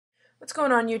What's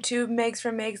going on YouTube? Megs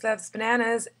from Megs Loves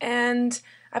Bananas, and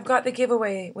I've got the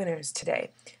giveaway winners today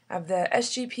of the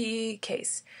SGP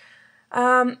case.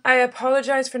 I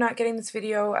apologize for not getting this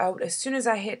video out as soon as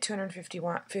I hit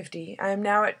 250. I am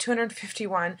now at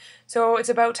 251, so it's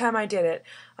about time I did it.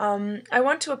 I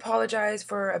want to apologize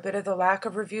for a bit of the lack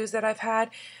of reviews that I've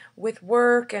had with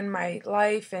work and my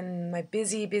life and my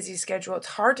busy schedule. It's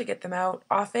hard to get them out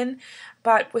often,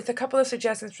 but with a couple of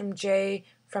suggestions from Jay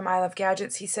from I Love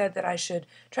Gadgets, he said that I should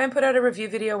try and put out a review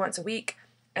video once a week,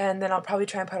 and then I'll probably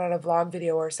try and put out a vlog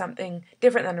video or something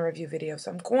different than a review video.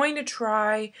 So I'm going to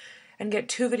try and get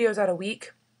 2 videos out a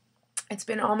week. It's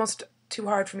been almost too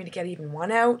hard for me to get even one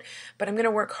out, but I'm going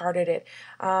to work hard at it.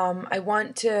 I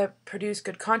want to produce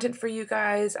good content for you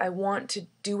guys. I want to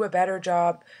do a better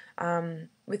job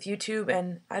with YouTube,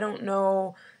 and I don't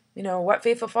know, what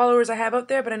faithful followers I have out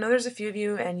there, but I know there's a few of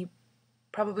you, and you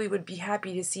probably would be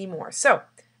happy to see more. So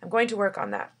I'm going to work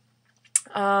on that.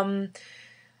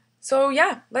 So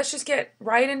yeah, let's just get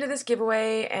right into this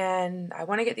giveaway, and I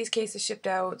want to get these cases shipped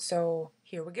out, so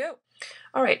here we go.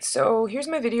 Alright, so here's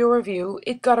my video review.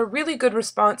 It got a really good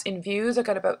response in views. I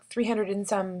got about 300 and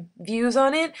some views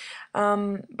on it,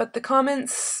 but the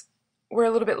comments were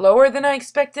a little bit lower than I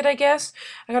expected, I guess.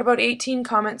 I got about 18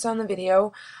 comments on the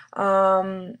video,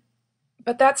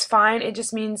 but that's fine. It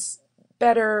just means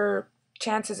better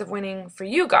chances of winning for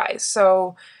you guys,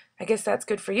 so I guess that's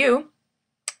good for you.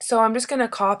 So I'm just going to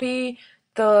copy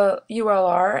the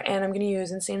URL, and I'm going to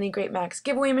use Insanely Great Max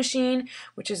giveaway machine,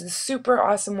 which is a super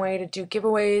awesome way to do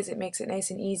giveaways. It makes it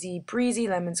nice and easy, breezy,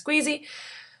 lemon squeezy.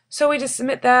 So we just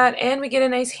submit that, and we get a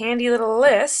nice handy little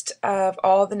list of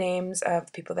all the names of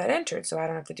the people that entered, so I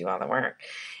don't have to do all the work.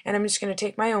 And I'm just going to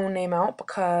take my own name out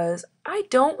because I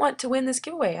don't want to win this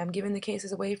giveaway. I'm giving the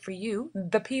cases away for you,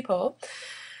 the people.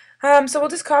 So we'll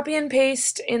just copy and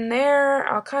paste in there.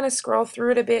 I'll kind of scroll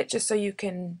through it a bit just so you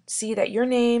can see that your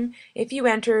name, if you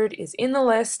entered, is in the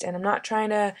list, and I'm not trying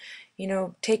to,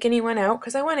 take anyone out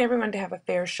because I want everyone to have a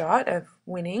fair shot of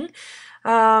winning.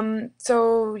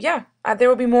 So yeah, there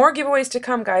will be more giveaways to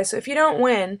come, guys, so if you don't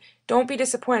win, don't be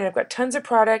disappointed. I've got tons of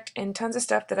product and tons of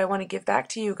stuff that I want to give back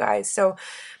to you guys. So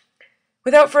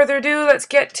without further ado, let's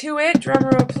get to it.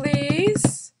 Drumroll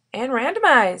please. And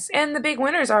randomize. And the big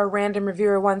winners are Random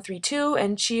Reviewer 132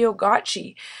 and Chio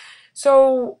Gotchi.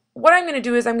 So what I'm going to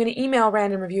do is I'm going to email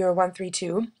Random Reviewer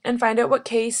 132 and find out what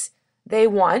case they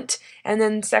want, and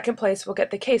then second place will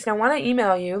get the case. Now when I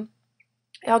email you,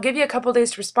 I'll give you a couple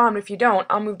days to respond. If you don't,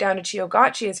 I'll move down to Chio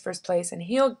Gotchi as first place, and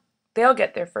they'll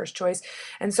get their first choice,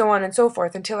 and so on and so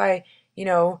forth until I,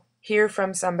 hear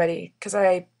from somebody, because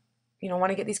I want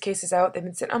to get these cases out. They've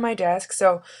been sitting on my desk.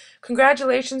 So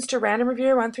congratulations to Random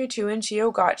Reviewer 132 and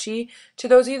Chio Gotchi. To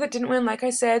those of you that didn't win, like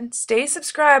I said, stay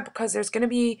subscribed because there's going to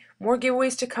be more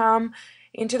giveaways to come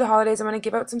into the holidays. I'm going to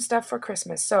give out some stuff for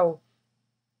Christmas. So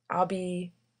I'll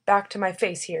be back to my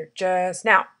face here just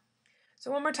now.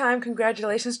 So one more time,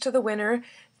 congratulations to the winner.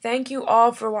 Thank you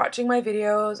all for watching my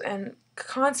videos and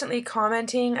constantly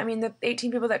commenting. I mean, the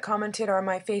 18 people that commented are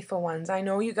my faithful ones. I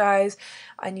know you guys,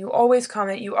 and you always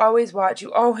comment, you always watch,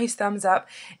 you always thumbs up,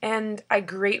 and I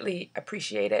greatly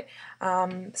appreciate it.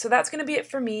 So that's going to be it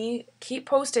for me. Keep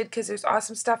posted because there's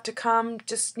awesome stuff to come.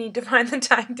 Just need to find the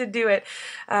time to do it.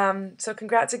 So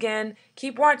congrats again.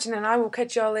 Keep watching, and I will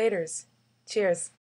catch y'all later. Cheers.